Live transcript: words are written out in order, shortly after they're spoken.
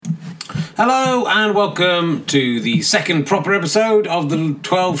Hello and welcome to the second proper episode of the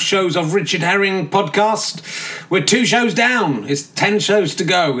 12 Shows of Richard Herring podcast. We're 2 shows down. It's 10 shows to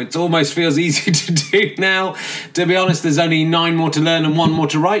go. It almost feels easy to do now. To be honest, there's only 9 more to learn and 1 more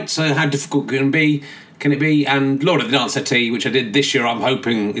to write, so how difficult can it be? And Lord of the Dance Settee, which I did this year, I'm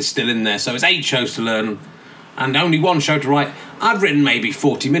hoping is still in there. So it's 8 shows to learn and only 1 show to write. I've written maybe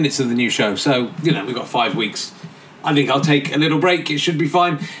 40 minutes of the new show, so, we've got 5 weeks. I think I'll take a little break. It should be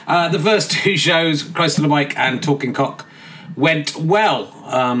fine. The first 2 shows, Christ on the Bike and Talking Cock, went well.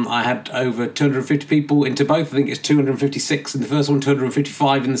 I had over 250 people into both. I think it's 256 in the first one,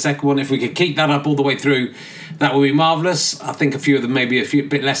 255 in the second one. If we could keep that up all the way through, that would be marvellous. I think a few of them, maybe a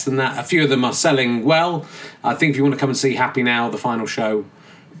bit less than that. A few of them are selling well. I think if you want to come and see Happy Now, the final show,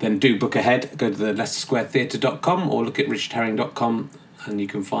 then do book ahead. Go to the LeicesterSquareTheatre.com or look at richardherring.com and you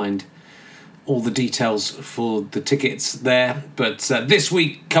can find all the details for the tickets there. But this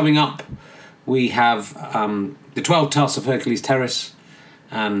week coming up, we have the 12 Tasks of Hercules Terrace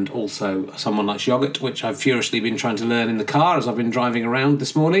and also Someone Likes Yoghurt, which I've furiously been trying to learn in the car as I've been driving around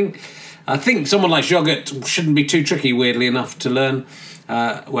this morning. I think Someone Likes Yoghurt shouldn't be too tricky, weirdly enough, to learn,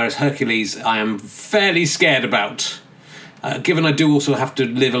 whereas Hercules I am fairly scared about. Given I do also have to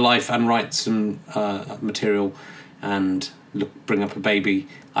live a life and write some material and bring up a baby,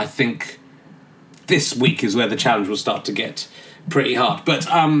 I think this week is where the challenge will start to get pretty hard. But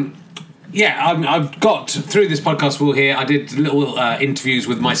I've got through this podcast we'll hear. I did little interviews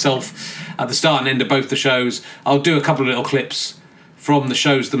with myself at the start and end of both the shows. I'll do a couple of little clips from the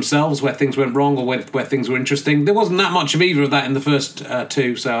shows themselves where things went wrong or where things were interesting. There wasn't that much of either of that in the first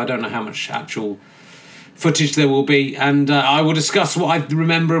 2, so I don't know how much actual footage there will be, and I will discuss what I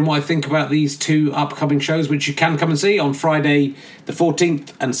remember and what I think about these 2 upcoming shows, which you can come and see on Friday the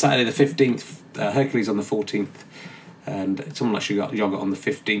 14th and Saturday the 15th. Hercules on the 14th and Someone Likes Yoghurt on the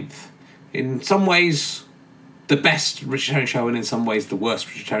 15th. In some ways the best Richard Herring show and in some ways the worst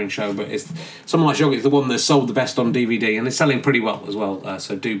Richard Herring show, but it's Someone Likes Yoghurt is the one that's sold the best on DVD and it's selling pretty well as well,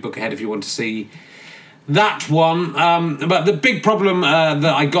 so do book ahead if you want to see that one. But the big problem that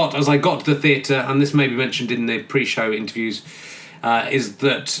I got as I got to the theatre, and this may be mentioned in the pre-show interviews, is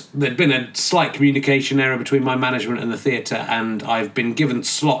that there'd been a slight communication error between my management and the theatre, and I've been given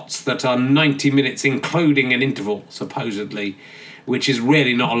slots that are 90 minutes including an interval, supposedly, which is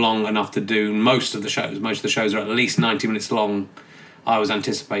really not long enough to do most of the shows. Most of the shows are at least 90 minutes long. I was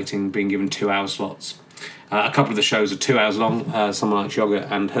anticipating being given 2-hour slots. A couple of the shows are 2 hours long. Someone Likes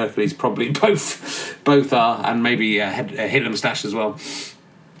Yoghurt and Hercules probably both are, and maybe Hitler Moustache as well.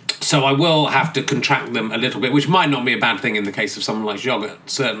 So I will have to contract them a little bit, which might not be a bad thing in the case of Someone Likes Yoghurt.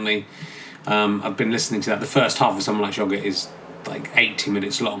 Certainly, I've been listening to that. The first half of Someone Likes Yoghurt is like 80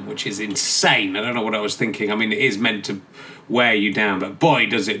 minutes long, which is insane. I don't know what I was thinking. I mean, it is meant to wear you down, but boy,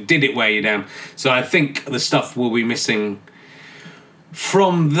 did it wear you down. So I think the stuff we'll be missing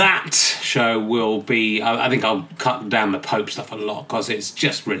from that show will be, I think I'll cut down the Pope stuff a lot because it's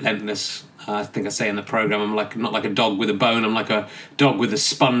just relentless. I think I say in the programme, I'm not like a dog with a bone, I'm like a dog with a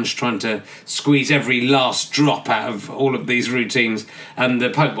sponge trying to squeeze every last drop out of all of these routines. And the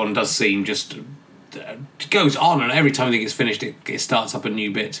Pope one does seem just goes on, and every time I think it's finished, it starts up a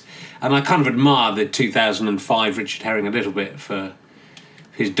new bit. And I kind of admire the 2005 Richard Herring a little bit for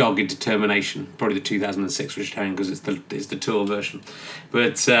his dogged determination. Probably the 2006 Richard Herring because it's the tour version.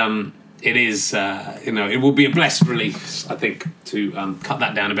 But it is, it will be a blessed release, I think, to cut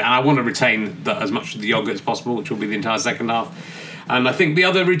that down a bit. And I want to retain as much of the yoghurt as possible, which will be the entire second half. And I think the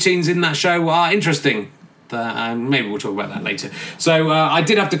other routines in that show are interesting. And maybe we'll talk about that later. So I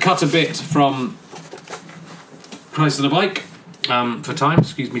did have to cut a bit from Christ on the Bike for time.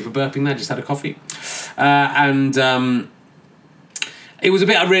 Excuse me for burping there, just had a coffee. It was a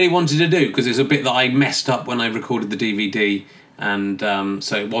bit I really wanted to do because it's a bit that I messed up when I recorded the DVD. And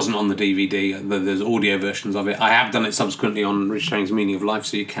so it wasn't on the DVD. There's audio versions of it. I have done it subsequently on Richard Herring's Meaning of Life,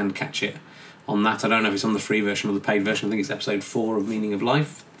 so you can catch it on that. I don't know if it's on the free version or the paid version. I think it's episode 4 of Meaning of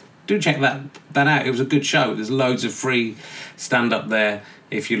Life. Do check that out. It was a good show. There's loads of free stand-up there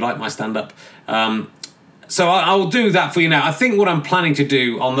if you like my stand-up. So I'll do that for you now. I think what I'm planning to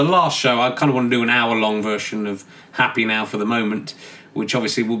do on the last show, I kind of want to do an hour-long version of Happy Now for the moment, which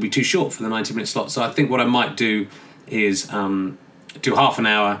obviously will be too short for the 90-minute slot. So I think what I might do is do half an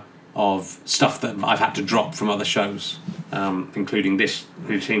hour of stuff that I've had to drop from other shows, including this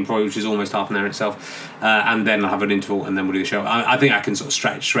routine, probably, which is almost half an hour itself, and then I'll have an interval, and then we'll do the show. I think I can sort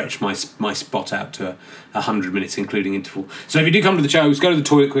of stretch my spot out to 100 minutes, including interval. So if you do come to the shows, go to the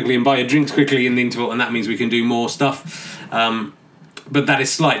toilet quickly and buy your drinks quickly in the interval, and that means we can do more stuff. But that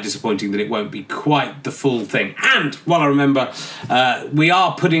is slightly disappointing that it won't be quite the full thing. And while I remember, we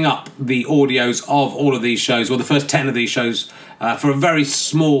are putting up the audios of all of these shows, well, the first 10 of these shows, for a very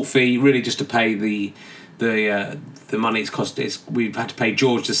small fee, really just to pay the money it's cost. We've had to pay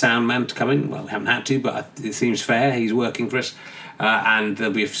George the sound man to come in. Well, we haven't had to, but it seems fair. He's working for us. And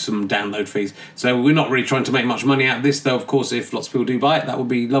there'll be some download fees. So we're not really trying to make much money out of this, though, of course, if lots of people do buy it, that would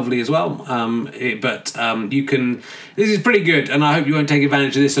be lovely as well. But you can... This is pretty good, and I hope you won't take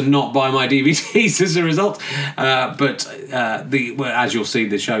advantage of this and not buy my DVDs as a result. As you'll see,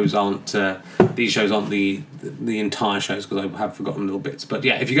 these shows aren't the entire shows, because I have forgotten little bits. But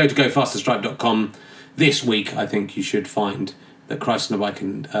yeah, if you go to gofasterstripe.com this week, I think you should find that Christ on a Bike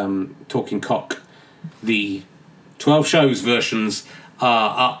and Talking Cock, the 12 shows versions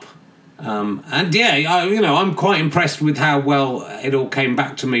are up. And yeah, I'm quite impressed with how well it all came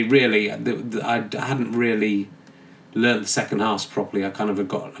back to me, really. I hadn't really learnt the second halves properly. I kind of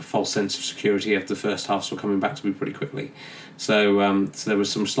got a false sense of security after the first halves were coming back to me pretty quickly. So there were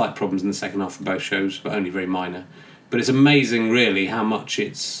some slight problems in the second half of both shows, but only very minor. But it's amazing, really, how much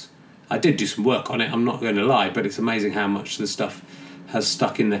it's... I did do some work on it, I'm not going to lie, but it's amazing how much the stuff has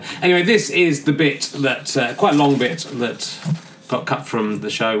stuck in there. Anyway, this is the bit that, quite a long bit, that got cut from the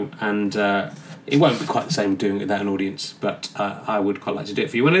show, and it won't be quite the same doing it without an audience, but I would quite like to do it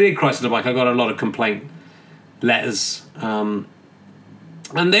for you. When I did Christ on the Bike, I got a lot of complaint letters, and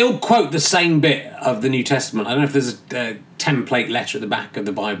they all quote the same bit of the New Testament. I don't know if there's a template letter at the back of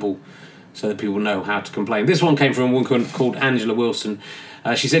the Bible so that people know how to complain. This one came from a woman called Angela Wilson.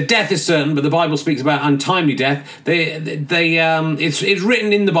 She said, "Death is certain, but the Bible speaks about untimely death. It's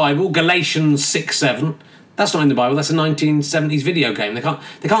written in the Bible, Galatians 6:7. That's not in the Bible. That's a 1970s video game.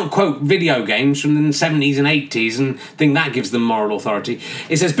 They can't quote video games from the 70s and 80s and think that gives them moral authority.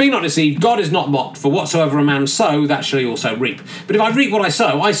 It says, 'Be not deceived. God is not mocked. For whatsoever a man sow, that shall he also reap.' But if I reap what I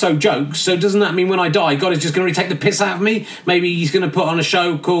sow jokes. So doesn't that mean when I die, God is just going to take the piss out of me? Maybe he's going to put on a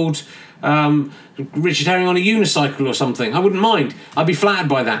show called Richard Herring on a unicycle or something. I wouldn't mind. I'd be flattered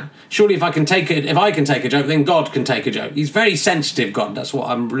by that. Surely if I can take a joke, then God can take a joke. He's very sensitive, God. That's what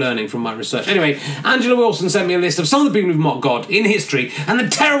I'm learning from my research. Anyway, Angela Wilson sent me a list of some of the people who've mocked God in history and the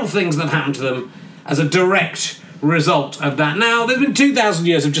terrible things that have happened to them as a direct result of that. Now, there's been 2,000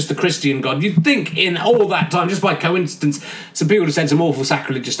 years of just the Christian God. You'd think in all that time, just by coincidence, some people would have said some awful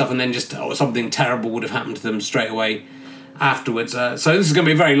sacrilegious stuff and then just something terrible would have happened to them straight away afterwards. So this is going to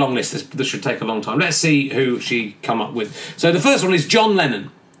be a very long list. This should take a long time. Let's see who she come up with. So the first one is John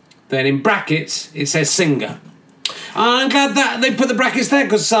Lennon. Then in brackets, it says singer. I'm glad that they put the brackets there,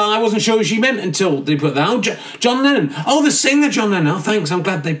 because I wasn't sure who she meant until they put that. Oh, John Lennon. Oh, the singer John Lennon. Oh, thanks. I'm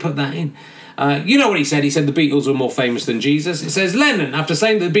glad they put that in. You know what he said? He said the Beatles were more famous than Jesus. It says Lennon, after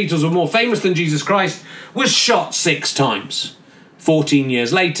saying that the Beatles were more famous than Jesus Christ, was shot 6 times. 14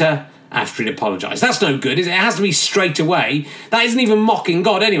 years later, after he'd apologised. That's no good, is it? It has to be straight away. That isn't even mocking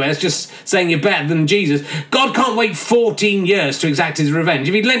God anyway. It's just saying you're better than Jesus. God can't wait 14 years to exact his revenge.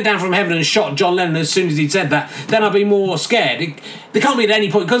 If he'd leant down from heaven and shot John Lennon as soon as he'd said that, then I'd be more scared. There can't be at any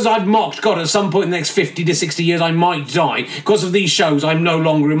point, because I've mocked God at some point in the next 50 to 60 years, I might die. Because of these shows, I'm no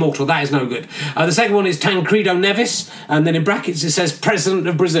longer immortal. That is no good. The second one is Tancredo Neves, and then in brackets it says President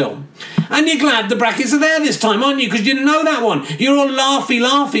of Brazil. And you're glad the brackets are there this time, aren't you? Because you didn't know that one. You're all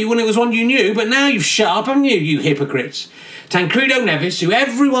laughy when it was one you knew, but now you've shut up, haven't you, you hypocrites? Tancredo Neves, who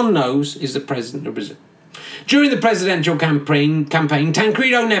everyone knows is the President of Brazil. During the presidential campaign,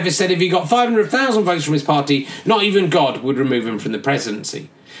 Tancredo Neves said if he got 500,000 votes from his party, not even God would remove him from the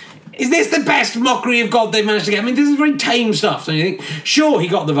presidency. Is this the best mockery of God they've managed to get? I mean, this is very tame stuff, don't you think? Sure, he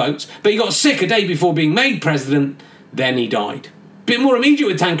got the votes, but he got sick a day before being made president, then he died. Bit more immediate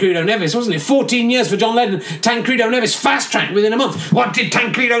with Tancredo Neves, wasn't it? 14 years for John Lennon. Tancredo Neves fast-tracked within a month. What did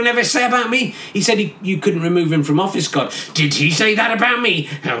Tancredo Neves say about me? He said you couldn't remove him from office, God. Did he say that about me?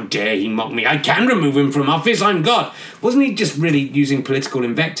 How dare he mock me? I can remove him from office, I'm God. Wasn't he just really using political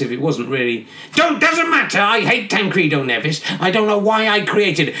invective? It wasn't really... Doesn't matter, I hate Tancredo Neves. I don't know why I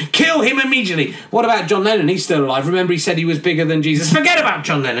created it. Kill him immediately. What about John Lennon? He's still alive. Remember he said he was bigger than Jesus. Forget about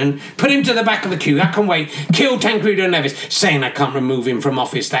John Lennon. Put him to the back of the queue. I can wait. Kill Tancredo Neves. Saying I can't remove him from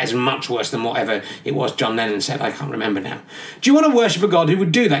office, that is much worse than whatever it was John Lennon said. I can't remember now. Do you want to worship a God who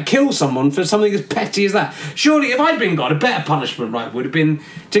would do that? Kill someone for something as petty as that? Surely if I'd been God, a better punishment, right, would have been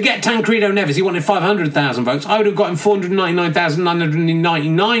to get Tancredo Neves. He wanted 500,000 votes. I would have got him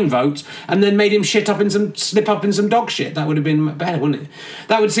 499,999 votes and then made him slip up in some dog shit. That would have been better, wouldn't it?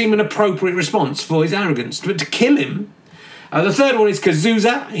 That would seem an appropriate response for his arrogance. But to kill him... The third one is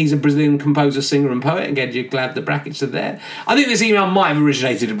Cazuza. He's a Brazilian composer, singer and poet. Again, you're glad the brackets are there. I think this email might have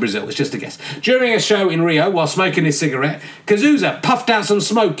originated in Brazil. It's just a guess. During a show in Rio, while smoking his cigarette, Cazuza puffed out some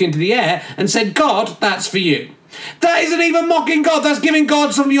smoke into the air and said, "God, that's for you." That isn't even mocking God. That's giving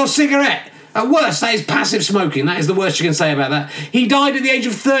God some of your cigarette. At worst, that is passive smoking. That is the worst you can say about that. He died at the age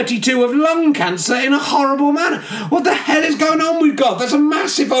of 32 of lung cancer in a horrible manner. What the hell is going on with God? That's a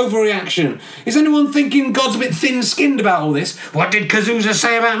massive overreaction. Is anyone thinking God's a bit thin-skinned about all this? What did Cazuza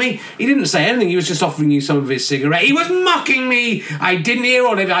say about me? He didn't say anything. He was just offering you some of his cigarette. He was mocking me. I didn't hear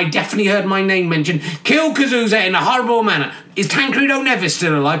all of it. I definitely heard my name mentioned. Kill Cazuza in a horrible manner. Is Tancredo Neves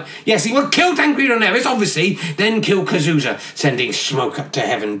still alive? Yes, he will kill Tancredo Neves, obviously, then kill Cazuza, sending smoke up to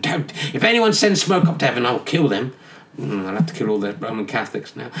heaven. If anyone sends smoke up to heaven, I'll kill them. I'll have to kill all the Roman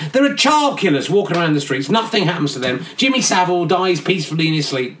Catholics now. There are child killers walking around the streets. Nothing happens to them. Jimmy Savile dies peacefully in his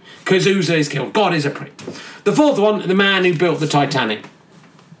sleep. Cazuza is killed. God is a prick. The fourth one, the man who built the Titanic.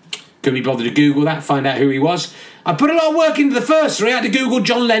 Couldn't be bothered to Google that, find out who he was. I put a lot of work into the first three. I had to Google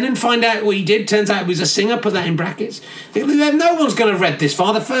John Lennon, find out what he did. Turns out he was a singer, put that in brackets. No one's going to have read this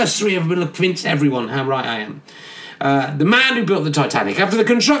far. The first three have convinced everyone how right I am. The man who built the Titanic. After the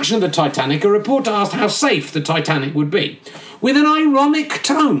construction of the Titanic, a reporter asked how safe the Titanic would be, with an ironic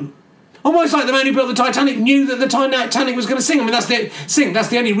tone. Almost like the man who built the Titanic knew that the Titanic was going to sing. I mean, that's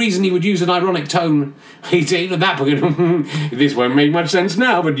the only reason he would use an ironic tone. He's at that point. This won't make much sense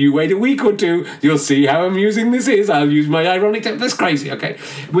now, but you wait a week or two, you'll see how amusing this is. I'll use my ironic tone. That's crazy, okay?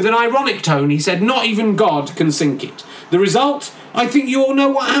 With an ironic tone, he said, "Not even God can sink it." The result? I think you all know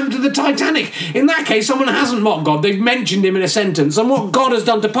what happened to the Titanic. In that case, someone hasn't mocked God. They've mentioned him in a sentence. And what God has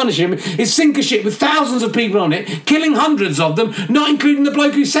done to punish him is sink a ship with thousands of people on it, killing hundreds of them, not including the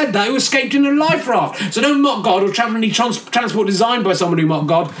bloke who said that, who escaped in a life raft. So don't mock God or travel any transport designed by someone who mocked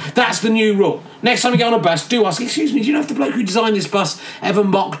God. That's the new rule. Next time you get on a bus, do ask, "Excuse me, do you know if the bloke who designed this bus ever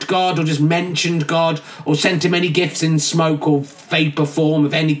mocked God or just mentioned God or sent him any gifts in smoke or vapour form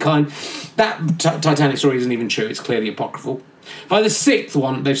of any kind?" That Titanic story isn't even true. It's clearly apocryphal. By the sixth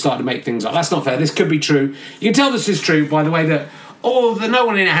one, they've started to make things up. That's not fair. This could be true. You can tell this is true by the way that no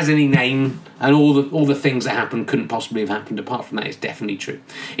one in it has any name, and all the things that happened couldn't possibly have happened. Apart from that, it's definitely true.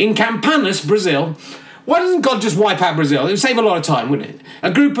 In Campinas, Brazil, why doesn't God just wipe out Brazil? It would save a lot of time, wouldn't it?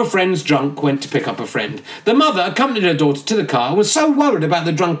 A group of friends drunk went to pick up a friend. The mother accompanied her daughter to the car and was so worried about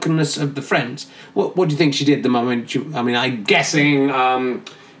the drunkenness of the friends. What do you think she did the moment? I'm guessing.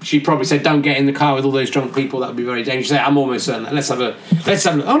 She probably said, "Don't get in the car with all those drunk people. That would be very dangerous." She said, "I'm almost certain. Let's have a look."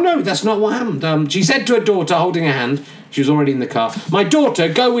 Oh no, that's not what happened. She said to her daughter, holding her hand, she was already in the car, "My daughter,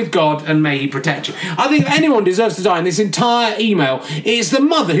 go with God and may he protect you." I think if anyone deserves to die in this entire email, it's the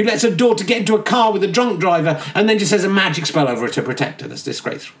mother who lets her daughter get into a car with a drunk driver and then just says a magic spell over her to protect her. That's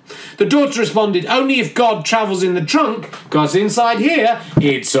disgraceful. The daughter responded, "Only if God travels in the trunk, because inside here,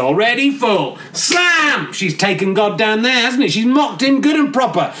 it's already full." Slam! She's taken God down there, hasn't she? She's mocked him good and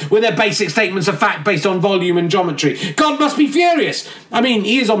proper with her basic statements of fact based on volume and geometry. God must be furious. I mean,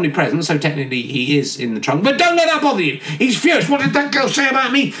 he is omnipresent, so technically he is in the trunk, but don't let that bother you. He's furious. What did that girl say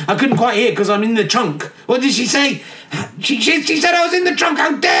about me? I couldn't quite hear because I'm in the trunk. What did she say? She said I was in the trunk.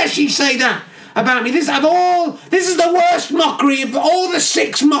 How dare she say that about me? This is the worst mockery of all the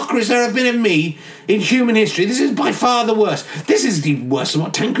 6 mockeries there have been of me in human history. This is by far the worst. This is even worse than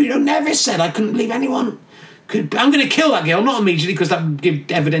what Tancredo Neves said. I couldn't believe anyone. I'm going to kill that girl, not immediately because that would give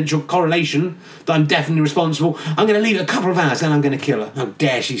evidential correlation that I'm definitely responsible. I'm going to leave it a couple of hours, then I'm going to kill her. How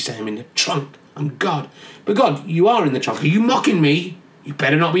dare she say I'm in the trunk? I'm God. But God, you are in the trunk. Are you mocking me? You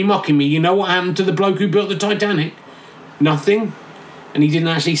better not be mocking me. You know what happened to the bloke who built the Titanic? Nothing. And he didn't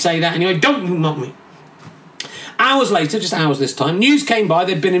actually say that anyway. Don't you mock me. Hours later, just hours this time, news came by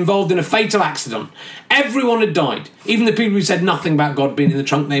they'd been involved in a fatal accident. Everyone had died. Even the people who said nothing about God being in the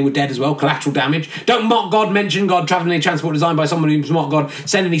trunk, they were dead as well. Collateral damage. Don't mock God, mention God, travelling in transport designed by someone who's mocked God,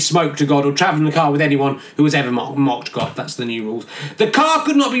 send any smoke to God, or travel in the car with anyone who has ever mocked God. That's the new rules. The car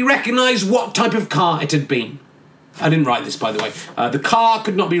could not be recognised what type of car it had been. I didn't write this, by the way. The car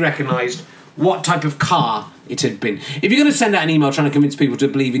could not be recognised what type of car it had been. If you're going to send out an email trying to convince people to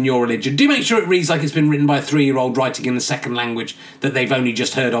believe in your religion, do make sure it reads like it's been written by a 3-year-old writing in the second language that they've only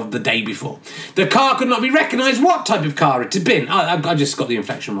just heard of the day before. The car could not be recognised what type of car it had been. I just got the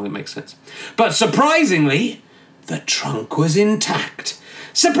inflection wrong, it makes sense. But surprisingly, the trunk was intact.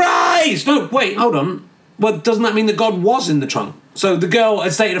 Surprise! No, wait, hold on. Well, doesn't that mean that God was in the trunk? So the girl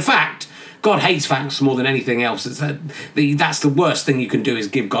had stated a fact God hates facts more than anything else. That's the worst thing you can do is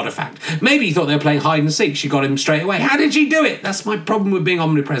give God a fact. Maybe he thought they were playing hide and seek. She got him straight away. How did she do it? That's my problem with being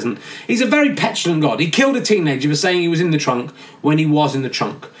omnipresent. He's a very petulant God. He killed a teenager for saying he was in the trunk when he was in the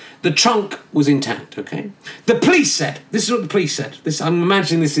trunk. The trunk was intact, okay? The police said, this is what the police said. I'm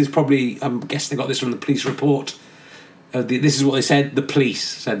imagining this is probably, I guess they got this from the police report. This is what they said. The police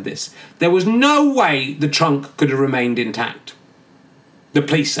said this. There was no way the trunk could have remained intact. The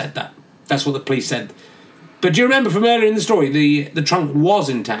police said that. That's what the police said. But do you remember from earlier in the story, the trunk was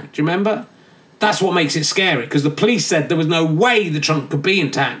intact? Do you remember? That's what makes it scary, because the police said there was no way the trunk could be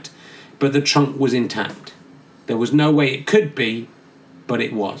intact, but the trunk was intact. There was no way it could be, but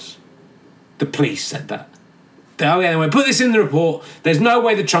it was. The police said that. Oh, yeah, anyway, put this in the report. There's no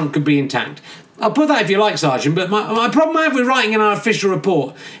way the trunk could be intact. I'll put that if you like, Sergeant, but my problem I have with writing in our official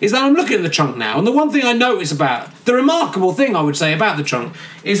report is that I'm looking at the trunk now, and the one thing I notice the remarkable thing I would say about the trunk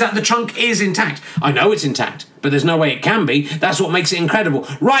is that the trunk is intact. I know it's intact, but there's no way it can be. That's what makes it incredible.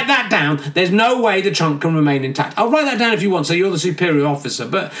 Write that down. There's no way the trunk can remain intact. I'll write that down if you want, so you're the superior officer,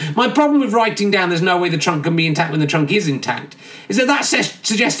 but my problem with writing down there's no way the trunk can be intact when the trunk is intact is that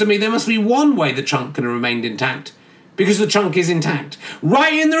suggests to me there must be one way the trunk can have remained intact. Because the trunk is intact.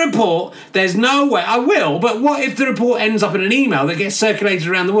 Write in the report, there's no way. I will, but what if the report ends up in an email that gets circulated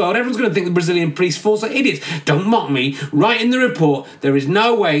around the world? Everyone's going to think the Brazilian police force are idiots. Don't mock me. Write in the report, there is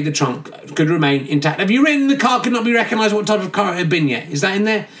no way the trunk could remain intact. Have you written the car could not be recognised what type of car it had been yet? Is that in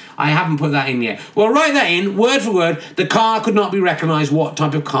there? I haven't put that in yet. Well, write that in, word for word. The car could not be recognised what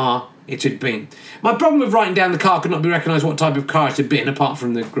type of car it had been. My problem with writing down the car could not be recognised what type of car it had been, apart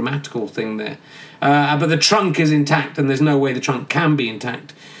from the grammatical thing there. But the trunk is intact, and there's no way the trunk can be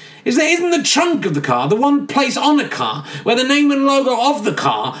intact. Isn't the trunk of the car the one place on a car where the name and logo of the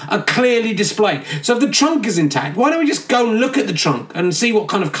car are clearly displayed? So if the trunk is intact, why don't we just go and look at the trunk and see what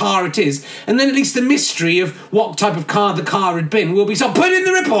kind of car it is, and then at least the mystery of what type of car the car had been will be solved. Put in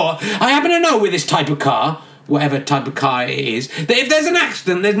the report, I happen to know with this type of car, whatever type of car it is, that if there's an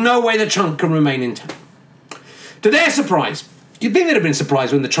accident, there's no way the trunk can remain intact. To their surprise, you'd think they'd have been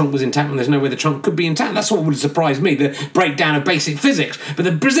surprised when the trunk was intact and there's no way the trunk could be intact. That's what would have surprised me, the breakdown of basic physics. But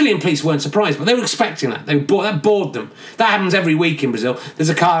the Brazilian police weren't surprised, but they were expecting that. That bored them. That happens every week in Brazil. There's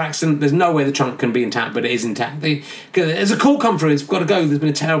a car accident, there's no way the trunk can be intact, but it is intact. There's a call come through, it's got to go, there's been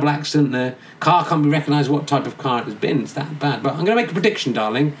a terrible accident, the car can't be recognised what type of car it has been. It's that bad. But I'm going to make a prediction,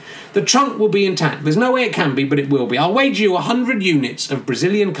 darling. The trunk will be intact. There's no way it can be, but it will be. I'll wager you 100 units of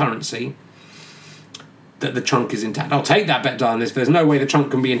Brazilian currency that the trunk is intact. I'll take that bet, darling. If there's no way the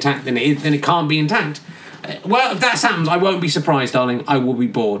trunk can be intact, then it can't be intact. Well, if that happens, I won't be surprised, darling. I will be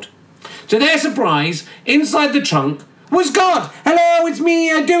bored. To their surprise, inside the trunk was God. Hello, it's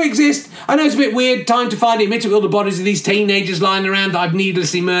me. I do exist. I know it's a bit weird. Time to finally admit to all the bodies of these teenagers lying around that I've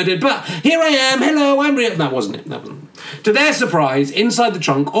needlessly murdered. But here I am. Hello, I'm real. That wasn't it. To their surprise, inside the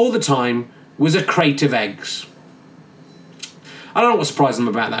trunk all the time was a crate of eggs. I don't know what surprised them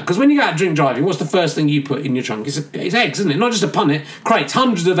about that, because when you go out drink driving, what's the first thing you put in your trunk? It's eggs, isn't it? Not just a punnet, crates,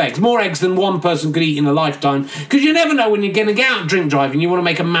 hundreds of eggs, more eggs than one person could eat in a lifetime, because you never know when you're going to get out drink driving, you want to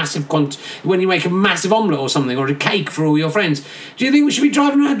make a massive when you make a massive omelette or something, or a cake for all your friends. Do you think we should be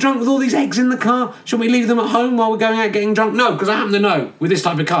driving around drunk with all these eggs in the car? Should we leave them at home while we're going out getting drunk? No, because I happen to know, with this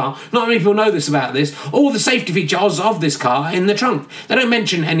type of car, not many people know this about this, all the safety features of this car are in the trunk. They don't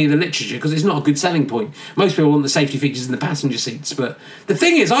mention any of the literature, because it's not a good selling point. Most people want the safety features in the passenger seats, but the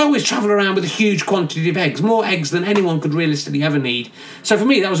thing is, I always travel around with a huge quantity of eggs, more eggs than anyone could realistically ever need. So for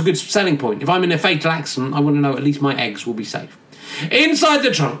me, that was a good selling point. If I'm in a fatal accident, I want to know at least my eggs will be safe. Inside the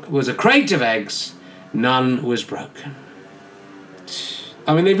trunk was a crate of eggs. None was broken.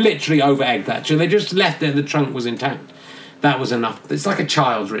 I mean, they've literally over-egged that. So they just left it, the trunk was intact. That was enough. It's like a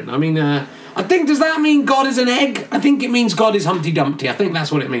child's written. I mean, I think, does that mean God is an egg? I think it means God is Humpty Dumpty. I think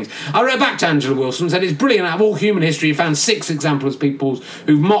that's what it means. I wrote back to Angela Wilson and said it's brilliant. Out of all human history, you found 6 examples of people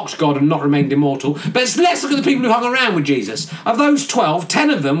who've mocked God and not remained immortal. But let's look at the people who hung around with Jesus. Of those 12,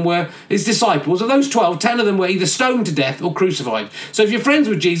 10 of them were his disciples. Of those 12, 10 of them were either stoned to death or crucified. So if you're friends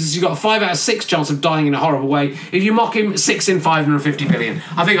with Jesus, you've got a 5 out of 6 chance of dying in a horrible way. If you mock him, 6 in 550 million.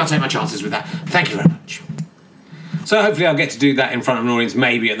 I think I'll take my chances with that. Thank you very much. So hopefully I'll get to do that in front of an audience,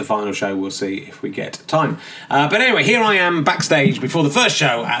 maybe at the final show. We'll see if we get time. But anyway, here I am backstage before the first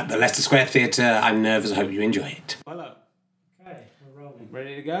show at the Leicester Square Theatre. I'm nervous. I hope you enjoy it. Hello. Okay, we're rolling.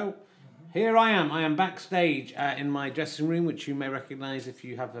 Ready to go? Here I am. I am backstage in my dressing room, which you may recognise if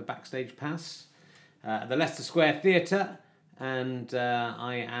you have a backstage pass, at the Leicester Square Theatre. And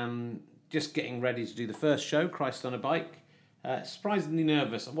I am just getting ready to do the first show, Christ on a Bike. Surprisingly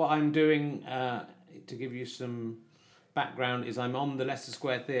nervous. What I'm doing, to give you some background, is I'm on the Leicester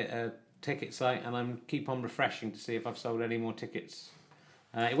Square Theatre ticket site, and I keep on refreshing to see if I've sold any more tickets.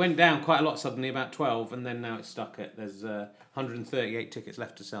 It went down quite a lot suddenly, about 12, and then now it's stuck at, there's 138 tickets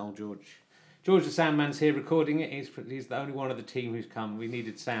left to sell, George. George the Soundman's here recording it. He's the only one of the team who's come. We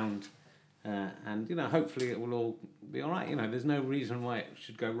needed sound, and, hopefully it will all be all right. There's no reason why it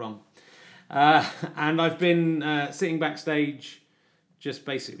should go wrong. And I've been sitting backstage, just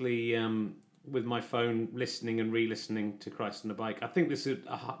basically with my phone, listening and re-listening to Christ on a Bike. I think this is...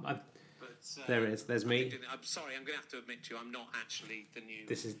 there it is. There's me. I'm sorry, I'm going to have to admit to you, I'm not actually the new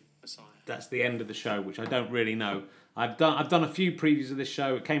Messiah. That's the end of the show, which I don't really know. I've done a few previews of this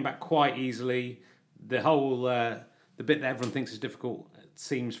show. It came back quite easily. The whole the bit that everyone thinks is difficult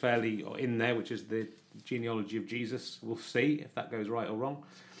seems fairly in there, which is the genealogy of Jesus. We'll see if that goes right or wrong.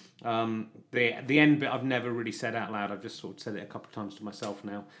 The end bit I've never really said out loud. I've just sort of said it a couple of times to myself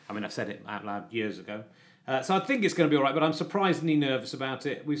now. I mean, I've said it out loud years ago. So I think it's going to be all right, but I'm surprisingly nervous about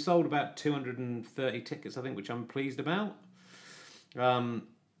it. We've sold about 230 tickets, I think, which I'm pleased about.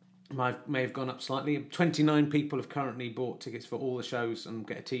 May have gone up slightly. 29 people have currently bought tickets for all the shows and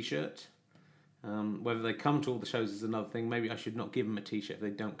get a T-shirt. Whether they come to all the shows is another thing. Maybe I should not give them a T-shirt if they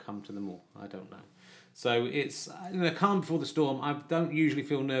don't come to them all. I don't know. So it's calm before the storm. I don't usually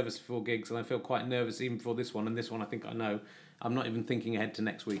feel nervous before gigs, and I feel quite nervous even before this one. And this one I think I know. I'm not even thinking ahead to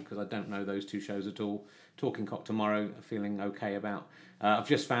next week because I don't know those two shows at all. Talking Cock tomorrow, feeling okay about. I've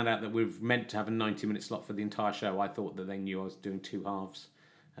just found out that we're meant to have a 90-minute slot for the entire show. I thought that they knew I was doing two halves,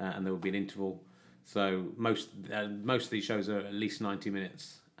 and there would be an interval. So most of these shows are at least 90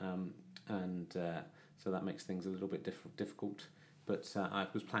 minutes, so that makes things a little bit difficult. But I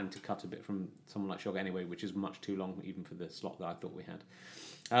was planning to cut a bit from someone like Shog anyway, which is much too long even for the slot that I thought we had.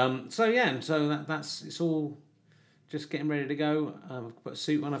 So that's it's all just getting ready to go. I've put a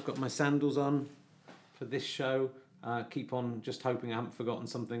suit on. I've got my sandals on for this show. Keep on just hoping I haven't forgotten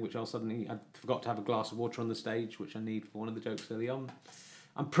something, which I forgot to have a glass of water on the stage, which I need for one of the jokes early on.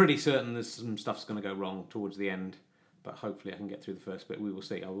 I'm pretty certain there's some stuff's going to go wrong towards the end, but hopefully I can get through the first bit. We will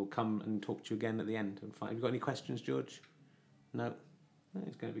see. I will come and talk to you again at the end. Have you got any questions, George? No,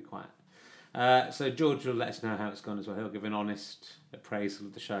 it's going to be quiet. So George will let us know how it's gone as well. He'll give an honest appraisal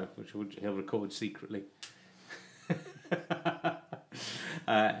of the show, which he'll record secretly.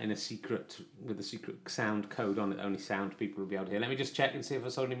 In a secret, with a secret sound code on it. Only sound people will be able to hear. Let me just check and see if I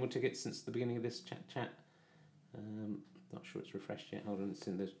sold any more tickets since the beginning of this chat. Not sure it's refreshed yet. Hold on,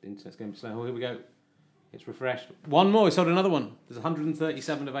 the internet's going to be slow. Oh, here we go. It's refreshed. One more. We sold another one. There's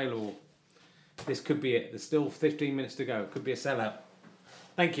 137 available. This could be it. There's still 15 minutes to go. It could be a sellout.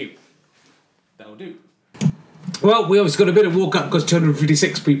 Thank you. That'll do. Well, we obviously got a bit of walk up because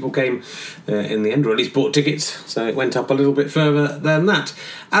 256 people came in the end, or at least bought tickets, so it went up a little bit further than that.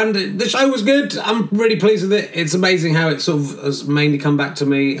 And the show was good. I'm really pleased with it. It's amazing how it sort of has mainly come back to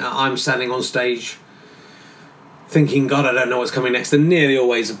me. I'm standing on stage thinking, God, I don't know what's coming next. And nearly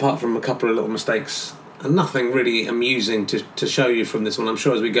always, apart from a couple of little mistakes, and nothing really amusing to show you from this one. I'm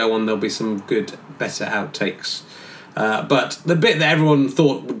sure as we go on there'll be some good, better outtakes. But the bit that everyone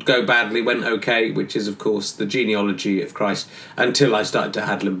thought would go badly went okay, which is, of course, the genealogy of Christ, until I started to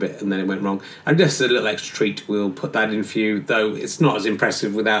haddle a bit and then it went wrong. And just a little extra treat, we'll put that in for you, though it's not as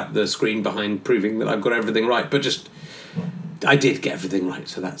impressive without the screen behind proving that I've got everything right. But just, I did get everything right,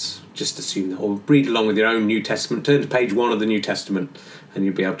 so that's, just assume that. Or read along with your own New Testament. Turn to page 1 of the New Testament and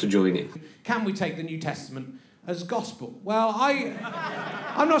you'll be able to join in. Can we take the New Testament as gospel? Well,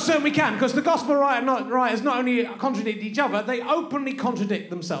 I'm not certain we can, because the gospel writers not only contradict each other, they openly contradict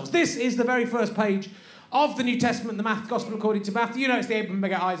themselves. This is the very first page of the New Testament, the Gospel according to Matthew. You know, it's the Abraham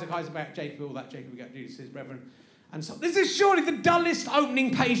begat Isaac, Isaac begat Jacob, all that, Jacob begat Judas, his brethren. And so this is surely the dullest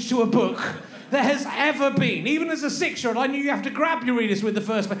opening page to a book there has ever been. Even as a 6-year-old, I knew you have to grab your readers with the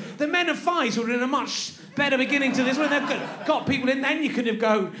first page. The Men of Fives would have been a much better beginning to this, when they've got people in, then you could have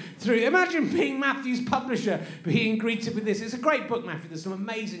gone through. Imagine being Matthew's publisher, being greeted with this. It's a great book, Matthew. There's some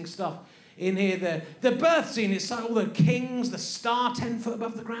amazing stuff in here. The birth scene is so, all the kings, the star 10 foot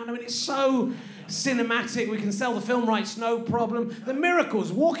above the ground. I mean, it's so cinematic. We can sell the film rights, no problem. The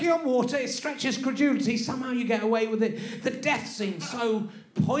miracles, walking on water, it stretches credulity. Somehow you get away with it. The death scene, so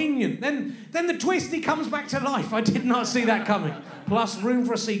poignant. Then the twist, he comes back to life. I did not see that coming. Plus, room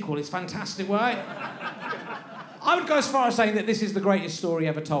for a sequel. It's fantastic, right? I would go as far as saying that this is the greatest story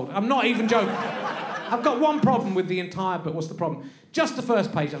ever told. I'm not even joking. I've got one problem with the entire book. What's the problem? Just the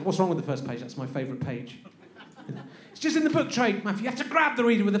first page. What's wrong with the first page? That's my favourite page. It's just in the book trade, Matthew. You have to grab the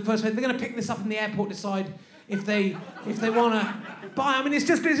reader with the first page. They're going to pick this up in the airport, decide if they want to buy. I mean, it's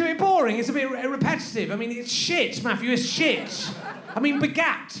a bit boring. It's a bit repetitive. I mean, it's shit, Matthew. It's shit. I mean,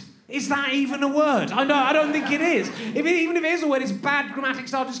 begat. Is that even a word? I know, I don't think it is. Even if it is a word, it's bad grammatics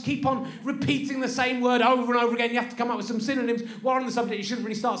style. Just keep on repeating the same word over and over again. You have to come up with some synonyms. While on the subject, you shouldn't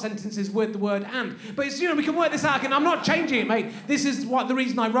really start sentences with the word and. But it's, we can work this out. I'm not changing it, mate. This is the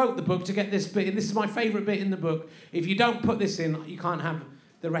reason I wrote the book, to get this bit. This is my favourite bit in the book. If you don't put this in, you can't have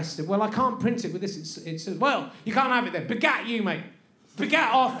the rest of it. Well, I can't print it with this. Well, you can't have it then. Begat you, mate.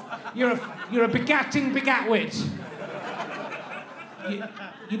 Begat off. You're a begatting begatwit.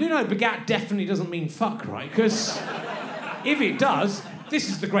 You do know begat definitely doesn't mean fuck, right? Because if it does, this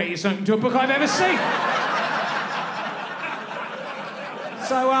is the greatest opening to a book I've ever seen.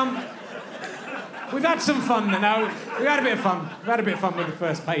 So, we've had some fun now. We've had a bit of fun. We've had a bit of fun with the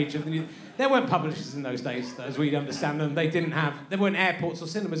first page of the new... There weren't publishers in those days, as we understand them. There weren't airports or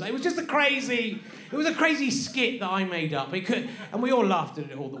cinemas. It was just a crazy skit that I made up. And we all laughed at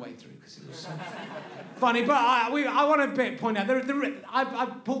it all the way through because it was so funny. But I want to point out,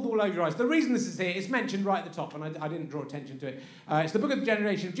 I've pulled all over your eyes. The reason this is here, it's mentioned right at the top, and I didn't draw attention to it. It's the book of the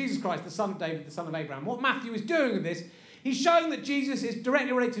generation of Jesus Christ, the son of David, the son of Abraham. What Matthew is doing with this, he's showing that Jesus is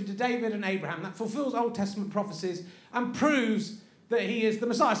directly related to David and Abraham. That fulfills Old Testament prophecies and proves that he is the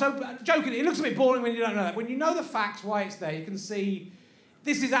Messiah. So, joking, it looks a bit boring when you don't know that. When you know the facts, why it's there, you can see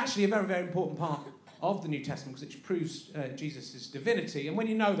this is actually a very, very important part of the New Testament because it proves Jesus' divinity. And when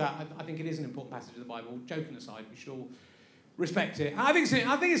you know that, I think it is an important passage of the Bible. Joking aside, we should all respect it. And I think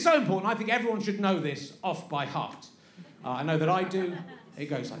it's so important. I think everyone should know this off by heart. I know that I do. It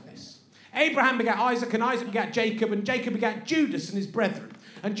goes like this. Abraham begat Isaac, and Isaac begat Jacob, and Jacob begat Judas and his brethren.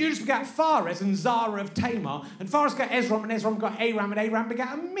 And Judas begat Phares and Zara of Tamar, and Phares begat Esrom, and Esrom begat Aram, and Aram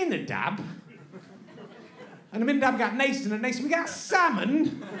begat Aminadab. And Aminadab begat Nason, and Nason begat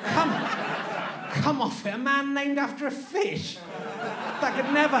Salmon. Come off it, a man named after a fish. That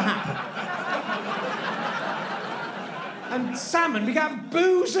could never happen. And Salmon begat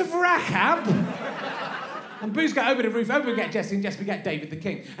Booz of Rahab. And Booz begat Obed of Ruth, Obed begat Jesse, and Jesse begat David the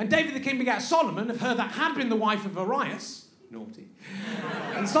king. And David the king begat Solomon, of her that had been the wife of Urias. Naughty.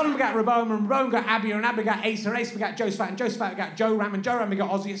 And Solomon begat Rehoboam, and Rehoboam begat Abia, and Abia begat Asa, and Asa begat Josaphat, and Josaphat begat Joram, and Joram begat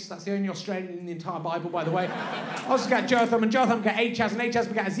Ozias. That's the only Australian in the entire Bible, by the way. Ozias begat Jotham, and Jotham begat Achaz, and Achaz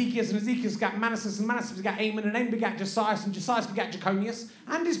begat Ezekias, and Ezekias begat Manasseh, and Manasseh begat Amon, and Amon begat Josias, and Josias begat Jeconias,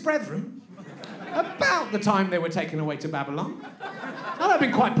 and his brethren, about the time they were taken away to Babylon. Now, they've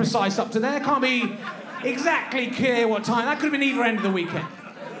been quite precise up to there. Can't be exactly clear what time. That could have been either end of the weekend.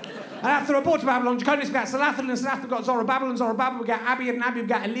 And after a brought to Babylon, Jeconias begat Salathan, and Salathan begat Zorobabel, and Zorobabel begat Abiad, and Abiad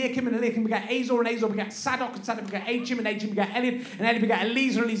begat Eliakim, and Eliakim begat Azor, and Azor begat Sadok, and Sadok begat Achim, and Achim begat Eliad, and Eliad begat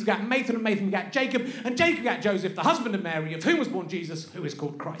Eliezer, and Eliezer begat Mathan, and Mathan begat Jacob, and Jacob begat Joseph, the husband of Mary, of whom was born Jesus, who is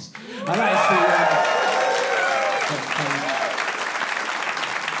called Christ. And that is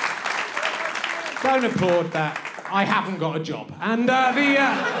the... Don't applaud that. I haven't got a job. And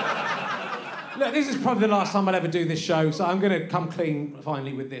look, this is probably the last time I'll ever do this show, so I'm going to come clean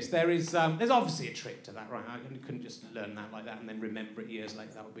finally with this. There's obviously a trick to that, right? I couldn't just learn that like that and then remember it years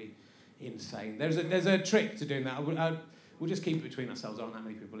later. That would be insane. There's a trick to doing that. We'll just keep it between ourselves. There aren't that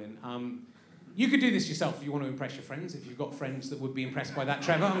many people in. You could do this yourself if you want to impress your friends. If you've got friends that would be impressed by that,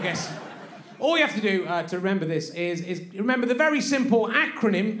 Trevor, I guess. All you have to do to remember this is remember the very simple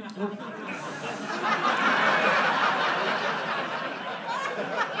acronym.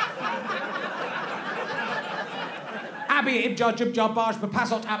 Abi, Ibjar, Jubjar, Barj,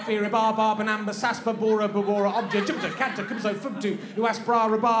 Bapasot, Apbi, Ribar, Barbanam, Basaspa, Bora, Babora, Obja, Jubta, Kanta, Kumso, Fubtu, Uaspra,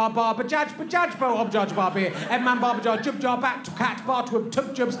 Ribar, Bar, Bajaj, Bo, Objaj, Barbi, Edman, Barbajar, Jubjar, Bat, to Cat, Bar, to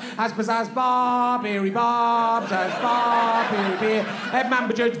Tubjubs, Asbazaz, Barbiri, Barbs, as Barbiri, Edman,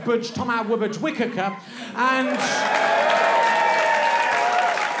 Bajaj, Budge, Tomau, Wubbage, Wickaka, and.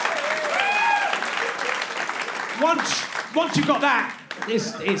 Once you've got that,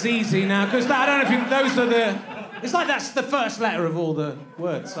 it's easy now, because I don't know if those are the... It's like that's the first letter of all the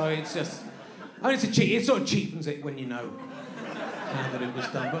words, so it's just... I mean, it sort of cheapens it when you know that it was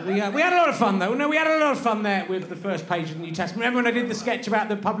done. But we had a lot of fun, though. No, we had a lot of fun there with the first page of the New Testament. Remember when I did the sketch about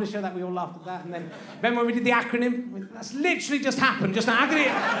the publisher, that we all laughed at that? And then remember when we did the acronym? That's literally just happened. Just now. How could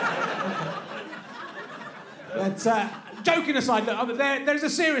it... But... Joking aside, look, there's a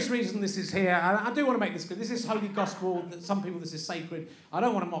serious reason this is here. I do want to make this clear. This is holy gospel. Some people, this is sacred. I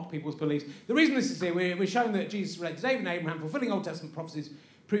don't want to mock people's beliefs. The reason this is here, we're showing that Jesus related to David and Abraham, fulfilling Old Testament prophecies,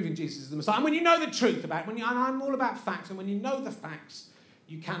 proving Jesus is the Messiah. And when you know the truth about it, and I'm all about facts, and when you know the facts,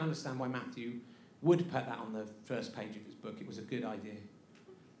 you can understand why Matthew would put that on the first page of his book. It was a good idea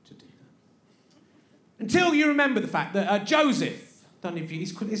to do that. Until you remember the fact that Joseph, don't know if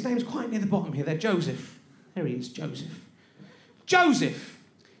his name's quite near the bottom here there, Joseph. There he is, Joseph. Joseph,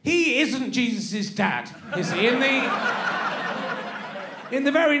 he isn't Jesus' dad, is he? In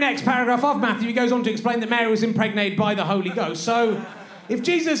the very next paragraph of Matthew, he goes on to explain that Mary was impregnated by the Holy Ghost. So, if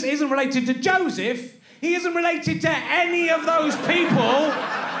Jesus isn't related to Joseph, he isn't related to any of those people,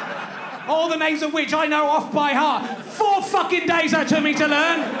 all the names of which I know off by heart. 4 fucking days that took me to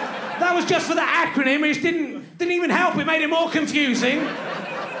learn. That was just for the acronym, which didn't even help. It made it more confusing.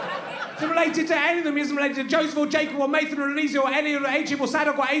 He isn't related to any of them. He isn't related to Joseph or Jacob or Mathan or Eliezer or any or Achim or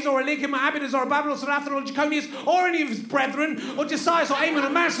Sadok or Azor or Eliakim or Abidas or Babel or Seraphon or Jeconius or any of his brethren or Josias or Amon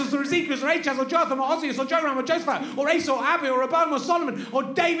or Mansus or Ezekiel or Achaz or Jotham or Ozias or Joram or Josaphat or Asa or Abi or Rehoboam or Solomon or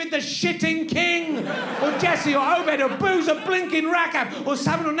David the shitting king or Jesse or Obed or Booz or blinking Rachab or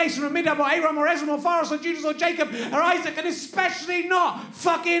Salmon or Nason or Midab or Aram or Ezra or Pharos or Judas or Jacob or Isaac, and especially not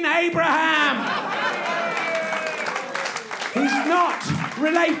fucking Abraham. He's not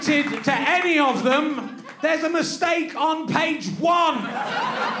related to any of them. There's a mistake on page 1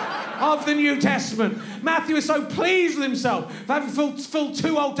 of the New Testament. Matthew is so pleased with himself for having fulfilled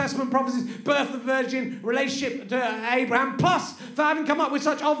 2 Old Testament prophecies, birth of the virgin, relationship to Abraham, plus for having come up with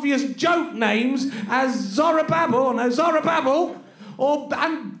such obvious joke names as Zorobabel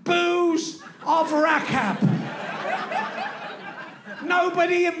and Booz of Rachab.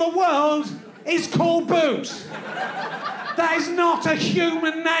 Nobody in the world is called Booz. That is not a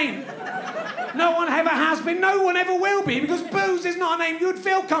human name. No one ever has been, no one ever will be, because Booz is not a name you would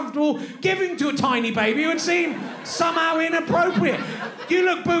feel comfortable giving to a tiny baby. It would seem somehow inappropriate. You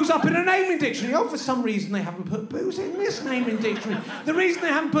look Booz up in a naming dictionary. Oh, for some reason they haven't put Booz in this naming dictionary. The reason they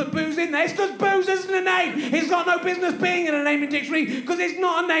haven't put Booz in there is because Booz isn't a name. It's got no business being in a naming dictionary because it's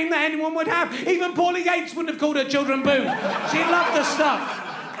not a name that anyone would have. Even Paulie Yates wouldn't have called her children Booz. She loved the stuff.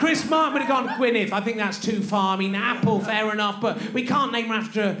 Chris Martin would have gone Gwyneth. I think that's too far. I mean, apple, fair enough, but we can't name her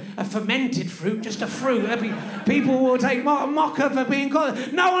after a fermented fruit, just a fruit. People will take mock her for being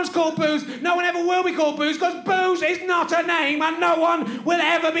called. No one's called Booz. No one ever will be called Booz because Booz is not a name and no one will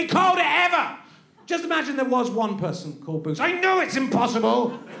ever be called it ever. Just imagine there was one person called Booz. I know it's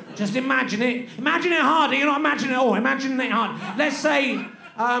impossible. Just imagine it. Imagine it harder. You're not imagining it all. Imagine it hard. Let's say...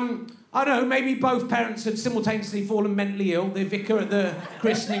 I don't know, maybe both parents had simultaneously fallen mentally ill. The vicar at the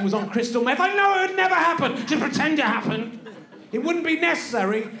christening was on crystal meth. I know it would never happen. Just pretend it happened. It wouldn't be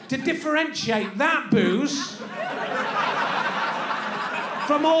necessary to differentiate that Booz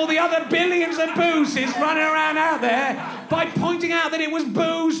from all the other billions of Boozes running around out there by pointing out that it was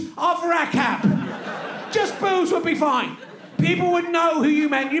Booz of Rachab. Just Booz would be fine. People would know who you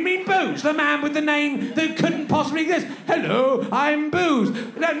meant. You mean Booz, the man with the name that couldn't possibly exist. Hello, I'm Booz.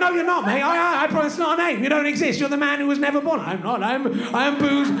 No, you're not, mate. I promise it's not a name. You don't exist. You're the man who was never born. I'm not. I'm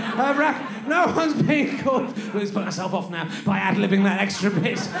Booz. No one's being called. Let's put myself off now by ad-libbing that extra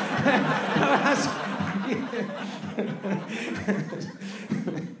bit.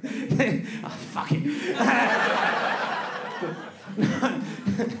 Oh, fuck it.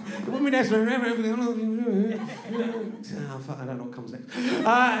 It wouldn't be necessary. Oh, fuck, I don't know what comes next.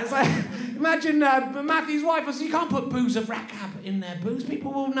 Imagine Matthew's wife. You can't put Booz of Rachab in there. Booz.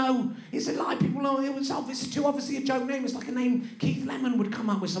 People will know it's a lie. People know it's too obviously a joke name. It's like a name Keith Lemon would come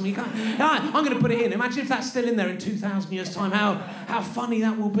up with something. You can't. I'm going to put it in. Imagine if that's still in there in 2,000 years' time. How funny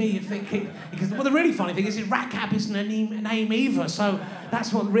that will be if they keep. Because the really funny thing is Rachab isn't a name either. So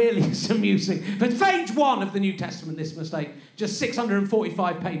that's what really is amusing. But page 1 of the New Testament, this mistake. Just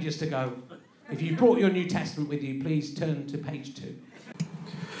 645 pages to go. If you brought your New Testament with you, please turn to page 2.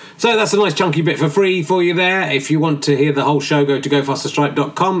 So that's a nice chunky bit for free for you there. If you want to hear the whole show, go to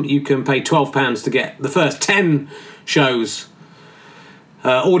gofasterstripe.com. You can pay £12 to get the first 10 shows,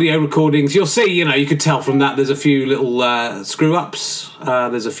 audio recordings. You'll see, you could tell from that there's a few little screw-ups.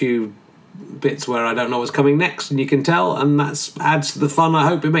 There's a few bits where I don't know what's coming next, and you can tell, and that adds to the fun, I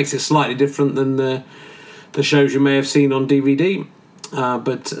hope. It makes it slightly different than the shows you may have seen on DVD.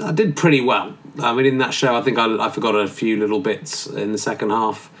 But I did pretty well. I mean, in that show, I think I forgot a few little bits in the second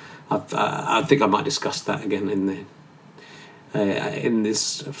half. I think I might discuss that again in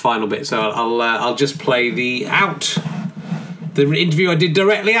this final bit. So I'll just play the interview I did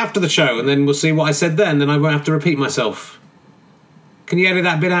directly after the show, and then we'll see what I said then. Then I won't have to repeat myself. Can you edit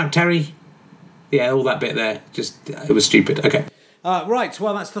that bit out, Terry? Yeah, all that bit there. It was stupid. Okay. Right,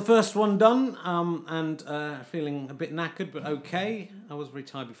 well, that's the first one done, and feeling a bit knackered, but okay. I was very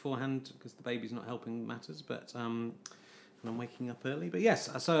tired beforehand because the baby's not helping matters, but and I'm waking up early. But yes,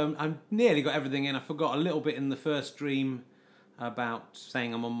 so I nearly got everything in. I forgot a little bit in the first dream about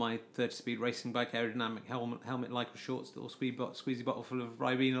saying I'm on my 30-speed racing bike, aerodynamic helmet, Lycra shorts, little squeezy bottle full of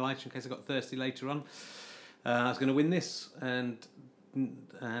Ribena Light in case I got thirsty later on. I was going to win this, and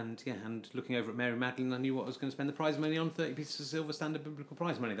and looking over at Mary Magdalene, I knew what I was going to spend the prize money on, 30 pieces of silver standard biblical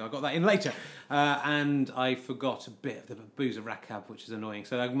prize money, though I got that in later. And I forgot a bit of the Boozer Rachab, which is annoying.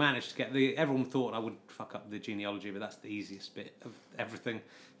 So I managed to get everyone thought I would fuck up the genealogy, but that's the easiest bit of everything,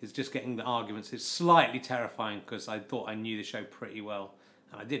 is just getting the arguments. It's slightly terrifying because I thought I knew the show pretty well,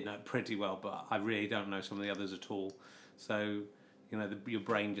 and I did know it pretty well, but I really don't know some of the others at all. So, you know, your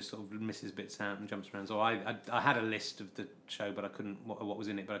brain just sort of misses bits out and jumps around. So I had a list of the show, but I couldn't, what was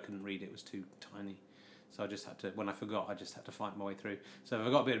in it, but I couldn't read it. It was too tiny. So I just had to, when I forgot, I just had to fight my way through. So if I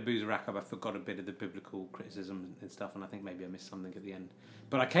got a bit of Boozer Rachab, I forgot a bit of the biblical criticism and stuff, and I think maybe I missed something at the end.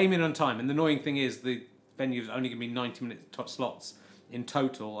 But I came in on time, and the annoying thing is the venue's only going to be 90-minute slots in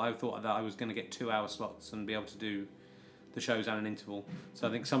total. I thought that I was going to get 2-hour slots and be able to do the shows at an interval. So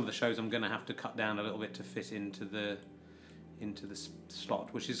I think some of the shows I'm going to have to cut down a little bit to fit into the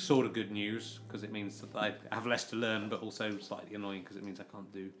slot, which is sort of good news because it means that I have less to learn, but also slightly annoying because it means I can't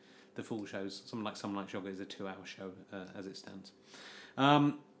do the full shows. Something like Sugar is a 2-hour show as it stands.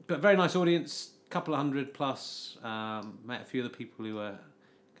 But very nice audience, couple of 100 plus. Met a few of the people who are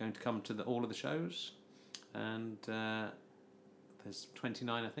going to come to all of the shows, and there's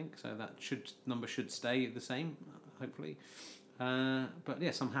 29, I think, so that number should stay the same, hopefully. But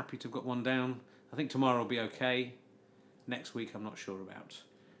yes, I'm happy to have got one down. I think tomorrow will be okay. Next week, I'm not sure about.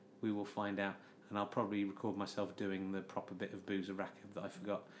 We will find out, and I'll probably record myself doing the proper bit of Boozer Rachab that I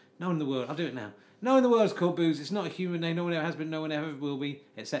forgot. No one in the world, I'll do it now. No one in the world is called Booze. It's not a human name. No one ever has been. No one ever will be,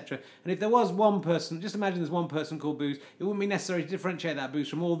 etc. And if there was one person, just imagine there's one person called Booze. It wouldn't be necessary to differentiate that Booze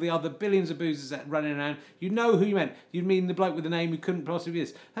from all the other billions of Boozers that running around. You know who you meant. You'd mean the bloke with the name who couldn't possibly be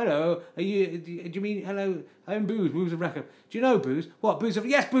this. Hello, do you mean hello? I'm Booze, Boozer Rachab. Do you know Booze? What Boozer?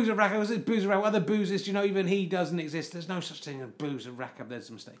 Yes, Boozer Rachab. Is it Boozer Rachab? Other Boozers? Do you know even he doesn't exist? There's no such thing as Boozer Rachab. There's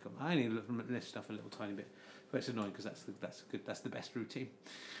a mistake on. I only lift stuff a little tiny bit. But it's annoying because that's the best routine.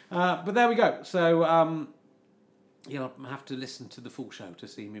 But there we go. So you'll have to listen to the full show to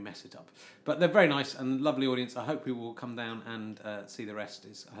see me mess it up. But they're very nice and lovely audience. I hope people will come down and see the rest.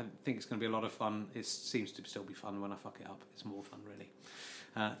 I think it's going to be a lot of fun. It seems to still be fun when I fuck it up. It's more fun, really.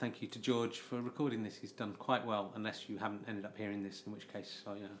 Thank you to George for recording this. He's done quite well, unless you haven't ended up hearing this, in which case,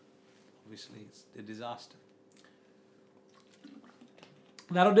 obviously it's a disaster.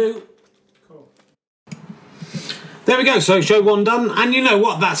 That'll do. Cool. There we go, so show one done, and you know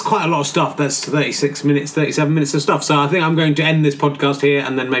what, that's quite a lot of stuff. That's 36 minutes, 37 minutes of stuff, so I think I'm going to end this podcast here,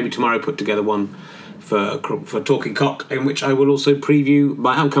 and then maybe tomorrow put together one for Talking Cock, in which I will also preview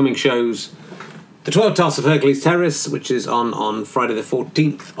my upcoming shows. The 12 Tasks of Hercules Terrace, which is on Friday the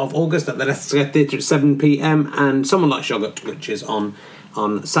 14th of August at the Leicester Square Theatre at 7 p.m, and Someone Like Shoggoth, which is on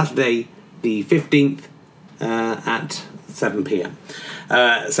Saturday the 15th at 7 p.m.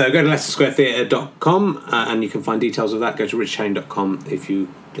 So go to LeicesterSquareTheatre.com and you can find details of that. Go to richchain.com if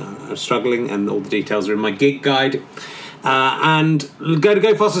you are struggling, and all the details are in my gig guide. And go to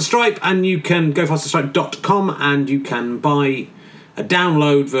Go Faster Stripe, and you can gofasterstripe.com, and you can buy a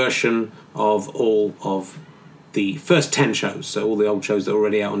download version of all of the first 10 shows, so all the old shows that are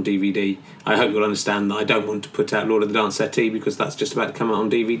already out on DVD. I hope you'll understand that I don't want to put out Lord of the Dance Settee because that's just about to come out on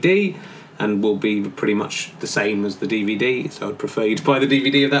DVD and will be pretty much the same as the DVD, so I'd prefer you to buy the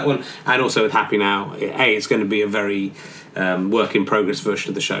DVD of that one. And also with Happy Now, it's going to be a very work-in-progress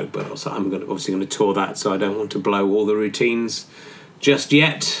version of the show, but also I'm obviously going to tour that, so I don't want to blow all the routines just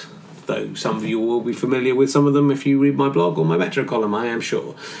yet, though some of you will be familiar with some of them if you read my blog or my Metro column, I am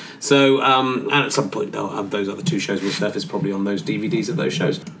sure. So, and at some point, those other two shows will surface probably on those DVDs of those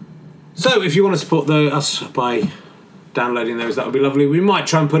shows. So, if you want to support us by downloading those, that would be lovely. We might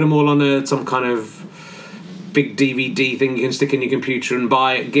try and put them all on some kind of big DVD thing you can stick in your computer and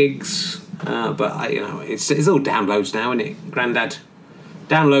buy at gigs. But it's all downloads now, isn't it? Grandad,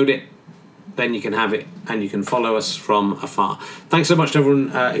 download it, then you can have it, and you can follow us from afar. Thanks so much to everyone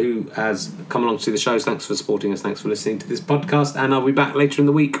who has come along to see the shows. Thanks for supporting us. Thanks for listening to this podcast. And I'll be back later in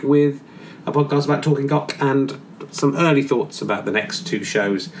the week with a podcast about Talking Cock and some early thoughts about the next two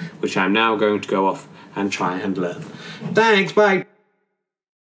shows, which I'm now going to go off and try and learn. Thanks, bye.